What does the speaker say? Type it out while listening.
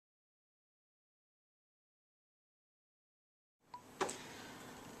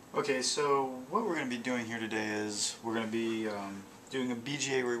Okay, so what we're going to be doing here today is we're going to be doing a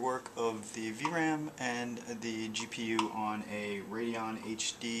BGA rework of the VRAM and the GPU on a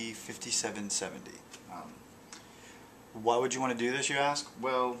RadeonHD 5770. Why would you want to do this, you ask?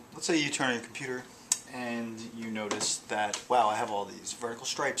 Well, let's say you turn on your computer and you notice that, wow, I have all these vertical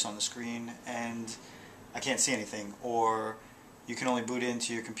stripes on the screen and I can't see anything. Or you can only boot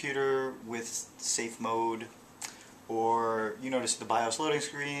into your computer with safe mode. Or you notice the BIOS loading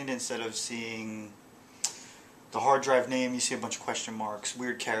screen, instead of seeing the hard drive name, you see a bunch of question marks,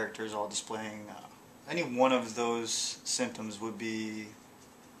 weird characters all displaying. Any one of those symptoms would be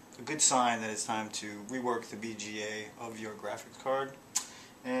a good sign that it's time to rework the BGA of your graphics card.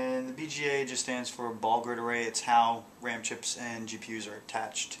 And the BGA just stands for ball grid array. It's how RAM chips and GPUs are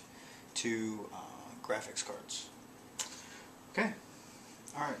attached to graphics cards. Okay,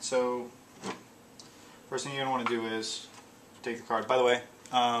 alright, so first thing you're going to want to do is take the card. By the way,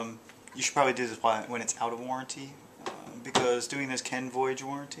 you should probably do this when it's out of warranty, because doing this can void your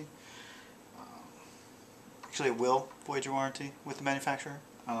warranty. Actually, it will void your warranty with the manufacturer.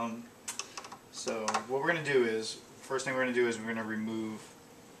 So what we're going to do is, first thing we're going to do is we're going to remove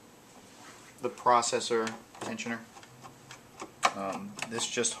the processor tensioner. This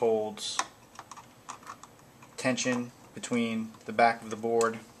just holds tension between the back of the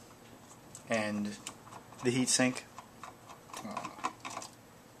board and the heatsink.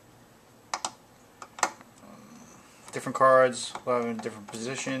 Different cards will have a different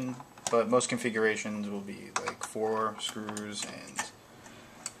position, but most configurations will be like 4 screws and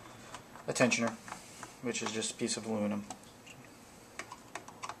a tensioner, which is just a piece of aluminum.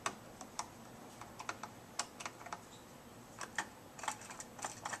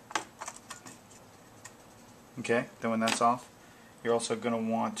 Okay, then when that's off, you're also going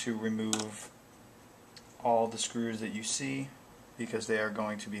to want to remove all the screws that you see, because they are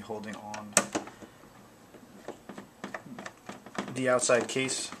going to be holding on the outside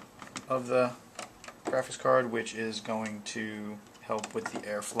case of the graphics card, which is going to help with the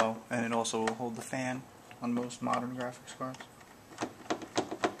airflow, and it also will hold the fan on most modern graphics cards.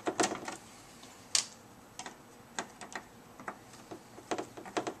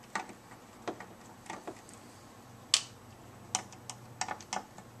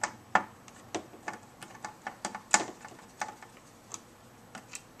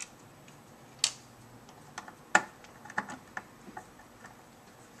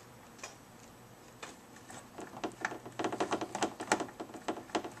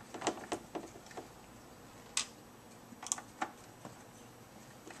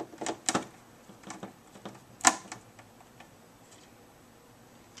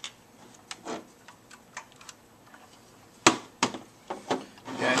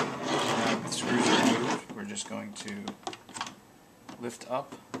 We're just going to lift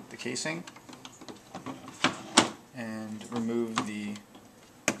up the casing and remove the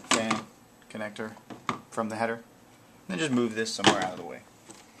fan connector from the header, and then just move this somewhere out of the way.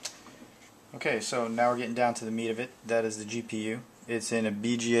 Okay, so now we're getting down to the meat of it. That is the GPU. It's in a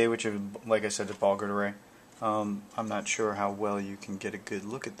BGA, which is, like I said, a ball grid array. I'm not sure how well you can get a good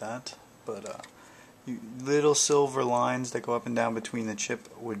look at that, but little silver lines that go up and down between the chip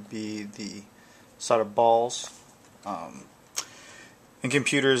would be the solder balls. In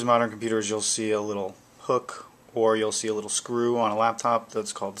computers, modern computers, you'll see a little hook, or you'll see a little screw on a laptop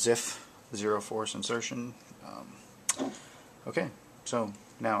that's called ZIF, zero force insertion. Okay, so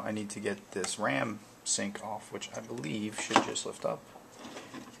now I need to get this RAM sync off, which I believe should just lift up,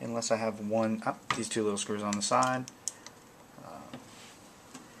 unless I have these 2 little screws on the side.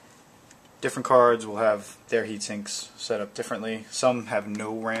 Different cards will have their heat sinks set up differently. Some have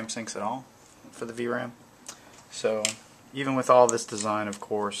no RAM sinks at all for the VRAM. So even with all this design, of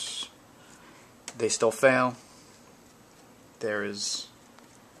course, they still fail. There is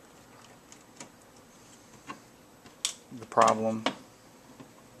the problem.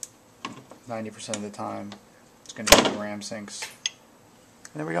 90% of the time it's going to be the RAM sinks.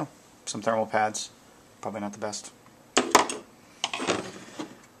 And there we go. Some thermal pads. Probably not the best.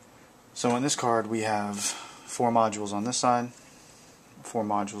 So on this card we have 4 modules on this side, 4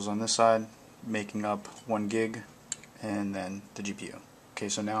 modules on this side, making up 1 gig, and then the GPU. Okay,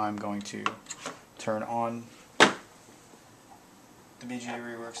 so now I'm going to turn on the BGA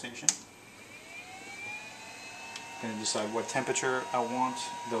Rework station. I'm going to decide what temperature I want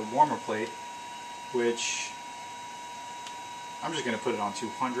the warmer plate, which I'm just going to put it on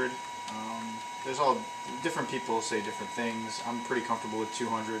 200. There's all different people say different things. I'm pretty comfortable with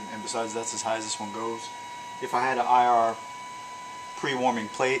 200, and besides, that's as high as this one goes. If I had an IR pre-warming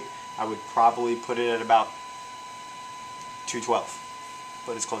plate, I would probably put it at about 212.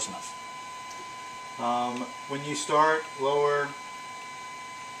 but it's close enough. When you start, lower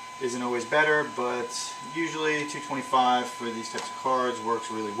isn't always better, but usually 225 for these types of cards works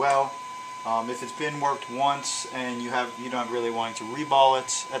really well. If it's been worked once and you're not really wanting to reball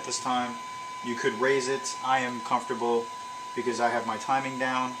it at this time, you could raise it. I am comfortable because I have my timing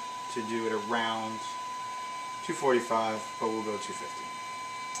down to do it around 245, but we'll go 250.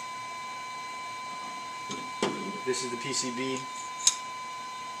 This is the PCB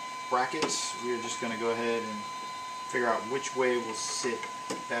brackets. We're just going to go ahead and figure out which way will sit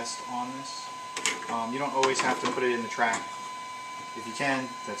best on this. You don't always have to put it in the track. If you can,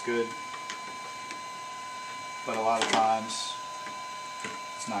 that's good. But a lot of times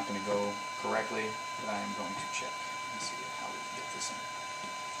it's not going to go correctly, but I am going to check and see how we can get this in.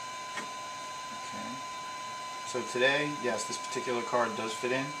 Okay. So today, yes, this particular card does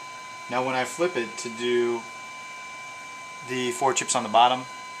fit in. Now when I flip it to do the 4 chips on the bottom,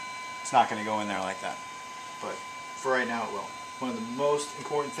 it's not going to go in there like that. But for right now it will. One of the most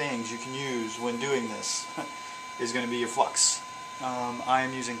important things you can use when doing this is going to be your flux. I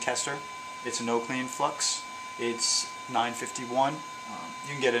am using Kester. It's a no-clean flux. It's 951.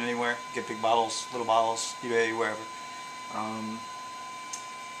 You can get it anywhere. Get big bottles, little bottles, eBay, wherever.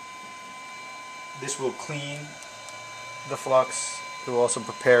 This will clean the flux. It will also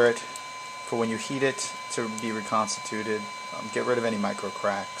prepare it for when you heat it to be reconstituted. Get rid of any micro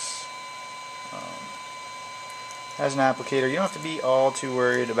cracks. As an applicator, you don't have to be all too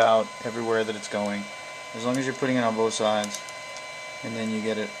worried about everywhere that it's going, as long as you're putting it on both sides. And then you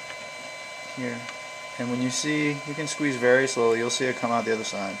get it here. And when you see, you can squeeze very slowly, you'll see it come out the other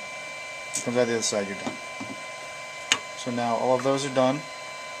side. It comes out the other side, you're done. So now all of those are done.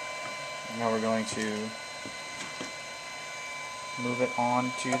 Now we're going to move it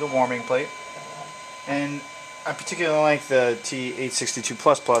on to the warming plate. And I particularly like the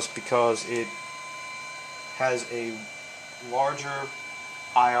T862++ because it has a larger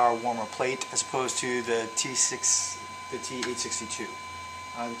IR warmer plate as opposed to the T862. The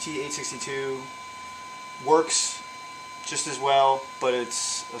T862 works just as well, but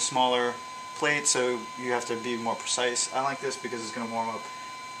it's a smaller plate, so you have to be more precise. I like this because it's going to warm up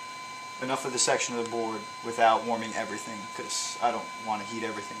enough of the section of the board without warming everything, because I don't want to heat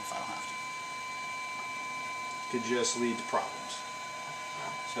everything if I don't have to. Could just lead to problems.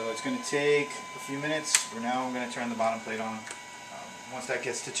 So it's going to take a few minutes. For now I'm going to turn the bottom plate on. Once that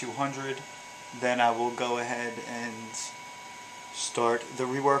gets to 200, then I will go ahead and start the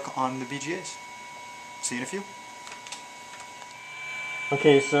rework on the BGAs. See you in a few.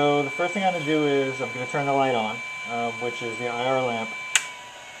 Okay, so the first thing I'm going to do is I'm going to turn the light on, which is the IR lamp.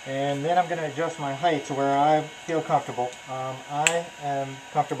 And then I'm going to adjust my height to where I feel comfortable. I am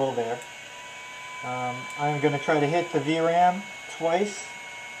comfortable there. I'm going to try to hit the VRAM twice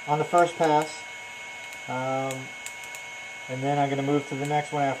on the first pass. And then I'm going to move to the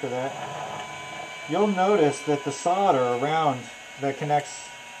next one after that. You'll notice that the solder around that connects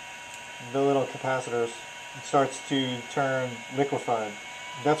the little capacitors starts to turn liquefied.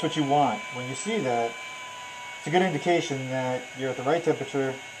 That's what you want. When you see that, it's a good indication that you're at the right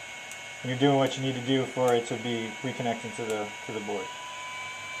temperature and you're doing what you need to do for it to be reconnecting to the board.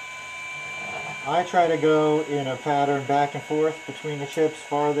 I try to go in a pattern back and forth between the chips,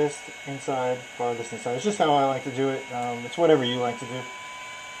 farthest inside, farthest inside. It's just how I like to do it. It's whatever you like to do.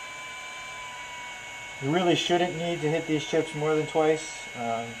 You really shouldn't need to hit these chips more than twice.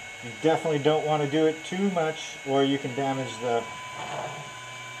 You definitely don't want to do it too much, or you can damage the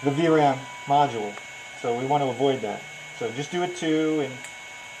VRAM module. So we want to avoid that. So just do it 2, and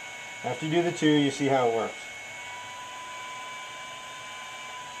after you do the 2, you see how it works.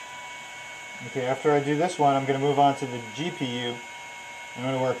 Okay, after I do this one, I'm going to move on to the GPU. I'm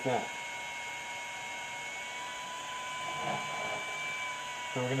going to work that.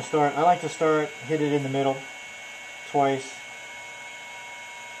 So we're going to start, I like to start, hit it in the middle, twice.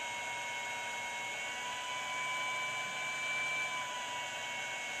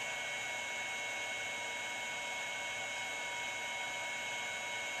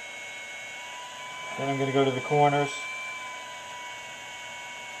 Then I'm going to go to the corners.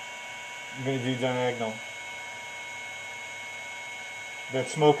 I'm going to do diagonal. That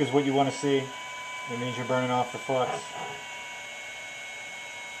smoke is what you want to see. It means you're burning off the flux.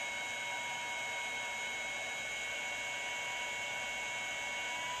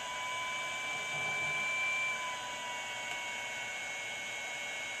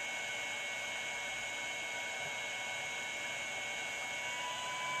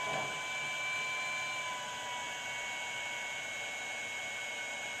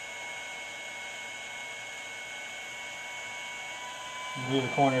 Do the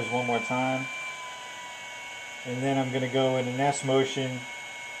corners one more time. And then I'm going to go in an S motion,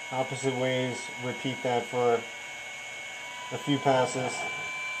 opposite ways, repeat that for a few passes.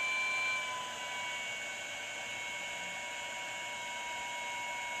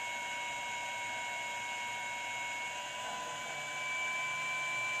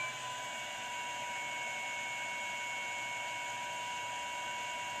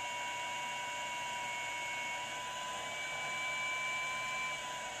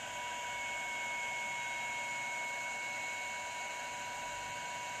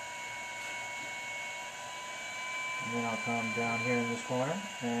 And then I'll come down here in this corner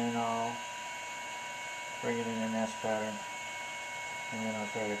and I'll bring it in an S pattern. And then I'll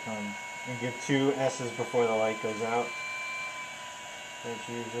try to come and give 2 S's before the light goes out. That's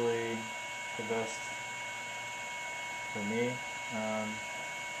usually the best for me.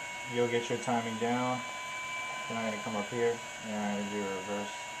 You'll get your timing down. Then I'm going to come up here and I'm going to do a reverse.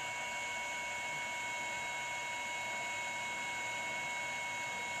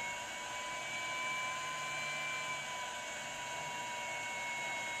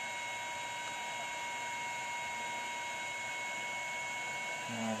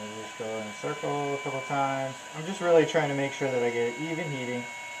 And I just go in a circle a couple times. I'm just really trying to make sure that I get even heating.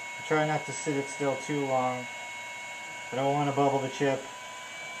 I try not to sit it still too long. I don't want to bubble the chip.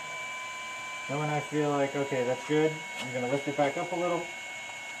 Then when I feel like, okay, that's good, I'm going to lift it back up a little.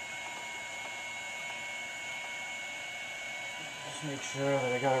 Just make sure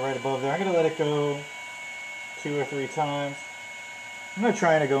that I got it right above there. I'm going to let it go 2 or 3 times. I'm not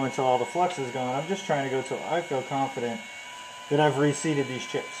trying to go until all the flux is gone. I'm just trying to go until I feel confident that I've reseated these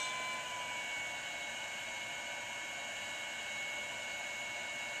chips.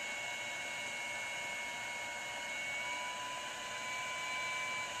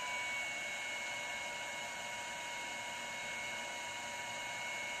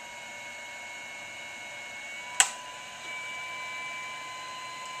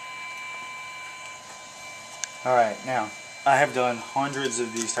 Alright, now, I have done hundreds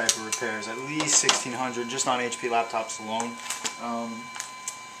of these type of repairs, at least 1,600 just on HP laptops alone.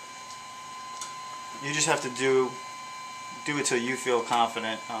 You just have to do it till you feel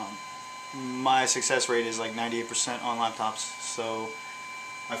confident. My success rate is like 98% on laptops, so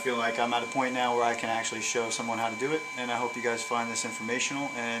I feel like I'm at a point now where I can actually show someone how to do it, and I hope you guys find this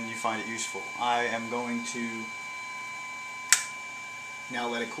informational and you find it useful. I am going to now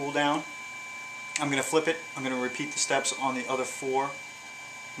let it cool down. I'm going to flip it. I'm going to repeat the steps on the other 4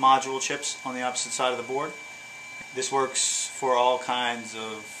 module chips on the opposite side of the board. This works for all kinds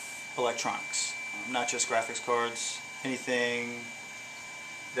of electronics, not just graphics cards, anything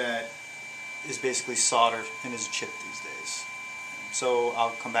that is basically soldered and is a chip these days. So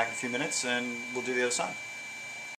I'll come back in a few minutes and we'll do the other side.